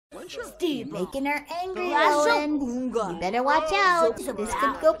Making her angry, Rowan. You better watch out. This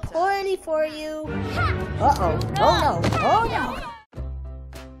could go poorly for you. Uh-oh. Oh no. Oh no.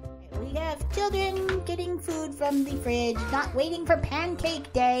 We have children getting food from the fridge, not waiting for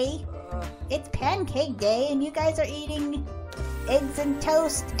pancake day. It's pancake day and you guys are eating eggs and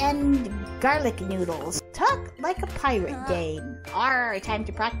toast and garlic noodles. Talk like a pirate day. Arr, time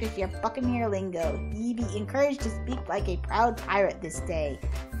to practice your buccaneer lingo. Ye be encouraged to speak like a proud pirate this day.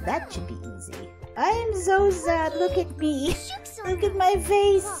 That should be easy. I'm so sad, look at me. Look at my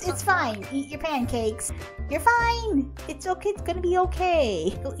face. It's fine, eat your pancakes. You're fine. It's okay, it's gonna be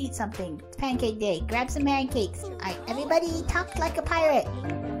okay. Go eat something. It's pancake day, grab some pancakes. Alright, everybody talk like a pirate.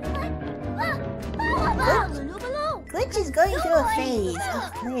 Glitch is going through a phase. Oh,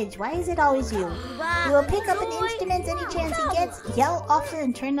 Glitch, why is it always you? He will pick up an instrument any chance he gets, yell often,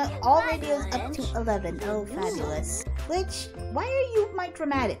 and turn all radios up to 11. Oh, fabulous. Glitch, why are you my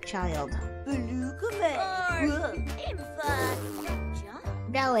dramatic child?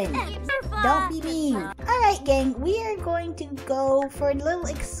 Rowan, don't be mean. Alright gang, we are going to go for a little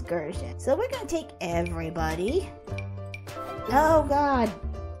excursion. So we're going to take everybody. Oh god.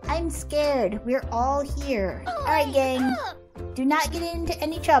 I'm scared. We're all here. Alright, gang. Do not get into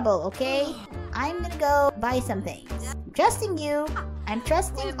any trouble, okay? I'm gonna go buy some things. I'm trusting you. I'm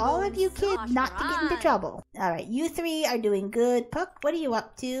trusting all of you kids not to get into trouble. Alright, you three are doing good. Puck, what are you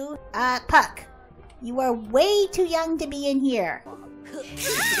up to? Puck, you are way too young to be in here.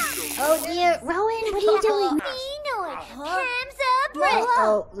 Oh dear. Rowan, what are you doing?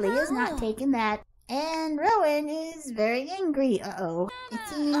 Oh, Leah's not taking that. And Rowan is very angry. Uh-oh. It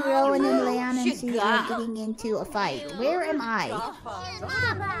seems Rowan and Leanne and Sue are getting into a fight. Where am I?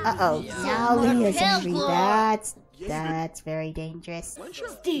 Uh-oh. Now Leah's angry. That's very dangerous.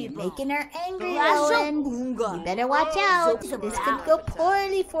 Making her angry, Rowan. You better watch out. This could go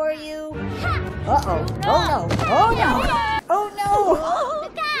poorly for you. Uh-oh. Oh no. Oh no. Oh no.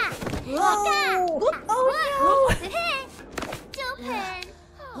 Oh no.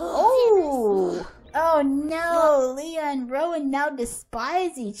 Oh. Oh no, Leah and Rowan now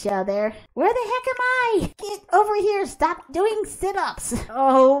despise each other. Where the heck am I? Get over here, stop doing sit-ups.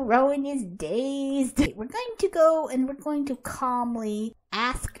 Oh, Rowan is dazed. We're going to go and we're going to calmly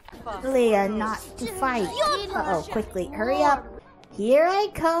ask Leah not to fight. Uh-oh, quickly, hurry up. Here I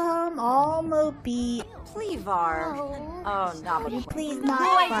come, all mopey. Cleavar. Oh, no. Will you please not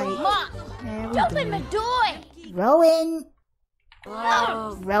fight? There we go. Rowan.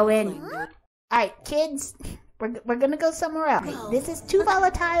 Oh. Rowan. Alright, kids, we're gonna go somewhere else. This is too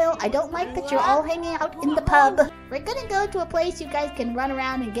volatile. I don't like that you're all hanging out in the pub. We're gonna go to a place you guys can run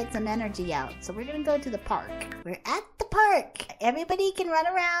around and get some energy out. So we're gonna go to the park. We're at the park. Everybody can run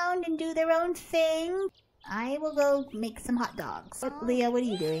around and do their own thing. I will go make some hot dogs. Leah, what are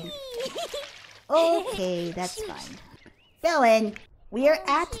you doing? Okay, that's fine. Rowan, we are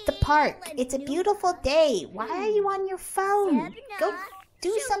at the park. It's a beautiful day. Why are you on your phone? Go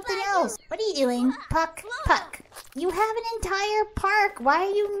do something else. What are you doing? Puck, you have an entire park. Why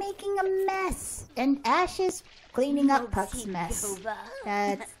are you making a mess? And Ash is cleaning up Puck's mess.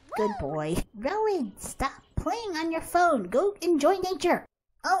 That's good boy. Rowan, stop playing on your phone. Go enjoy nature.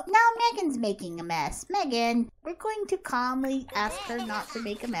 Oh, now Megan's making a mess. Meghan, we're going to calmly ask her not to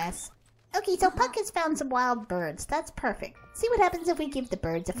make a mess. Okay, so Puck has found some wild birds. That's perfect. See what happens if we give the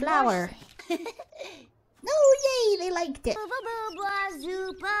birds a flower. Oh, yay, they liked it. Oh,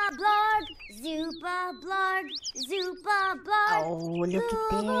 look at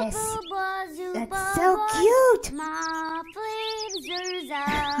this. That's so cute.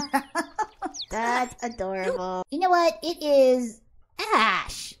 That's adorable. You know what? It is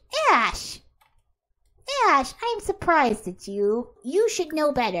Ash. Ash, I'm surprised at you. You should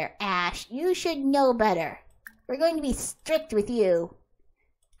know better, Ash. You should know better. We're going to be strict with you.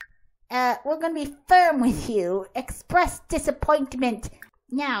 We're going to be firm with you. Express disappointment.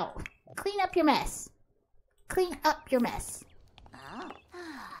 Now, clean up your mess. Clean up your mess.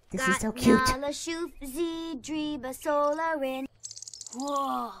 This is so cute.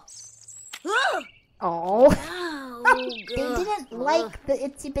 Oh. They didn't like the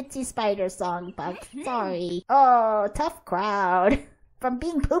Itsy Bitsy Spider song, Buck. Sorry. Oh, tough crowd. From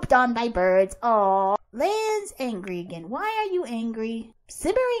being pooped on by birds. Oh. Lan's angry again. Why are you angry?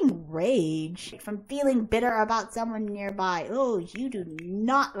 Simmering rage from feeling bitter about someone nearby. Oh, you do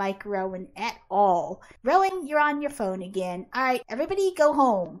not like Rowan at all. Rowan, you're on your phone again. Alright, everybody go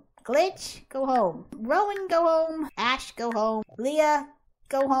home. Glitch, go home. Rowan, go home. Ash, go home. Leah,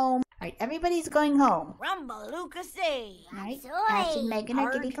 go home. Alright, everybody's going home. Rumbalukasay. Alright, Ash and Meghan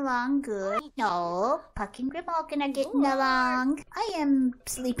are getting along good. No, Puck and Grimalkin are getting along. I am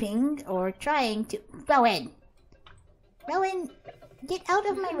sleeping, or trying to... Rowan! Rowan, get out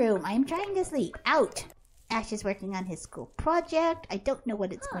of my room. I am trying to sleep. Out! Ash is working on his school project. I don't know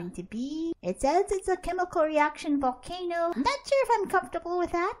what it's going to be. It says it's a chemical reaction volcano. I'm not sure if I'm comfortable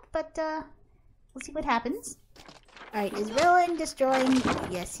with that, but we'll see what happens. Alright, is Rowan destroying?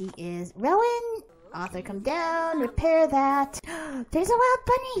 Yes, he is. Rowan! Author, come down. Repair that. There's a wild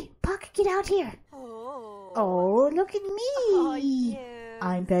bunny! Puck, get out here. Oh, look at me.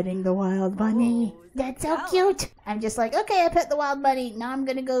 I'm petting the wild bunny. That's so cute. I'm just like, okay, I pet the wild bunny. Now I'm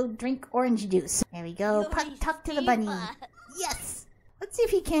gonna go drink orange juice. There we go. Puck, talk to the bunny. Yes. Let's see if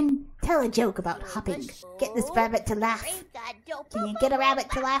he can tell a joke about hopping. Get this rabbit to laugh. Can you get a rabbit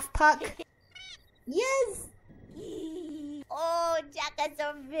to laugh, Puck? Yes. Oh,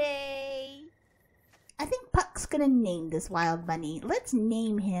 Jackasurvey. I think Puck's gonna name this wild bunny. Let's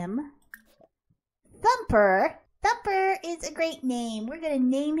name him Thumper. Thumper is a great name. We're gonna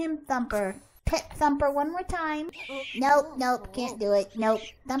name him Thumper. Pet Thumper one more time. Nope, can't do it. Nope,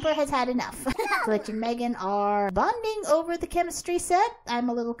 Thumper has had enough. Glitch and Meghan are bonding over the chemistry set. I'm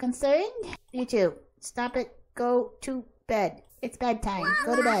a little concerned. You two, stop it. Go to bed. It's bedtime.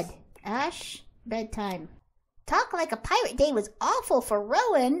 Go to bed. Ash, bedtime. Talk like a pirate day was awful for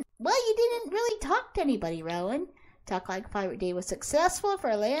Rowan. Well, you didn't really talk to anybody, Rowan. Talk like a pirate day was successful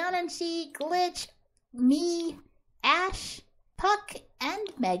for Leon and she, Glitch, me, Ash, Puck, and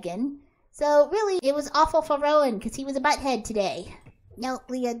Meghan. So really, it was awful for Rowan because he was a butthead today. No,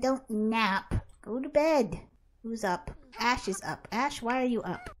 Leah, don't nap. Go to bed. Who's up? Ash is up. Ash, why are you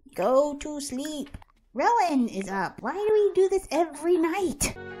up? Go to sleep. Rowan is up. Why do we do this every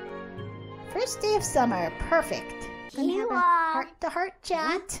night? First day of summer. Perfect. Gonna have a heart-to-heart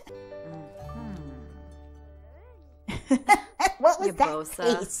chat. What was that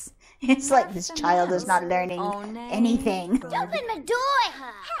face? It's like this child is not learning anything. Jump in the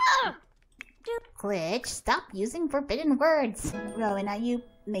door. Glitch, stop using forbidden words. Rowan, are you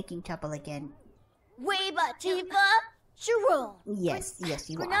making trouble again? Weba Tifa Sharon. Yes,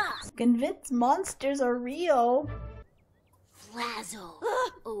 you are. Convinced monsters are real. Flazzle.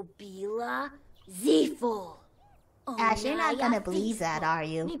 Obila Zifo. Ash, you're not gonna believe that, are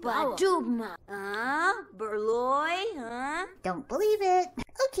you? Baduma. Burloy, huh? Don't believe it.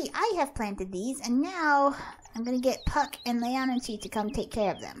 Okay, I have planted these, and now I'm gonna get Puck and Leon and she to come take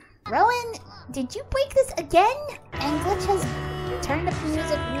care of them. Rowan, did you break this again? And Glitch has turned up the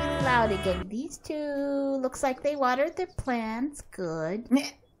music really loud again. These two, looks like they watered their plants. Good.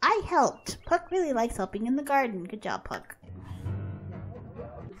 I helped. Puck really likes helping in the garden. Good job, Puck.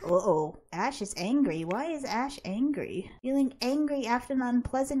 Uh-oh. Ash is angry. Why is Ash angry? Feeling angry after an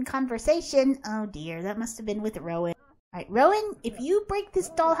unpleasant conversation. Oh dear, that must have been with Rowan. Alright, Rowan, if you break this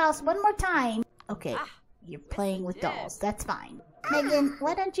dollhouse one more time... Okay, you're playing with dolls. That's fine. Meghan,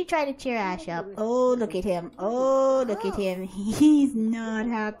 why don't you try to cheer Ash up? Oh, look at him. Oh, look at him. He's not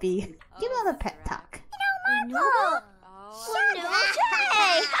happy. Give him a pep talk. Michael!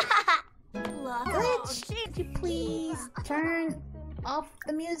 Glitch, could you please turn off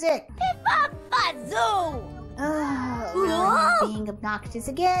the music? Rowan's being obnoxious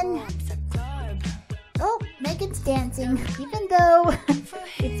again. Oh, Meghan's dancing, even though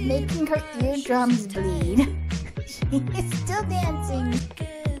it's making her eardrums bleed. She's still dancing.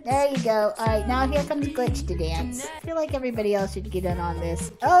 There you go. Alright, now here comes Glitch to dance. I feel like everybody else should get in on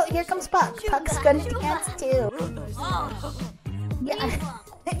this. Oh, here comes Puck. Puck's gonna dance too. Yeah.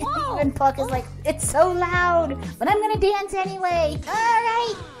 Even Puck is like, it's so loud, but I'm gonna dance anyway.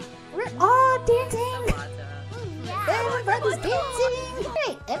 Alright. We're all dancing. Everybody's dancing.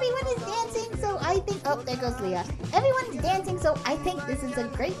 Great. Everyone is dancing, so I think... Oh, there goes Leah. Everyone's dancing, so I think this is a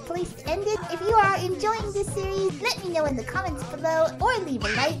great place to end it. If you are enjoying this series, let me know in the comments below or leave a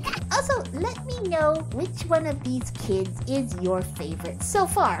like. Also, let me know which one of these kids is your favorite so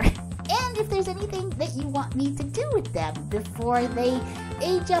far. And if there's anything that you want me to do with them before they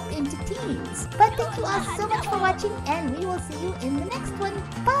age up into teens. But thank you all so much for watching, and we will see you in the next one.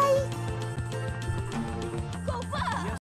 Bye!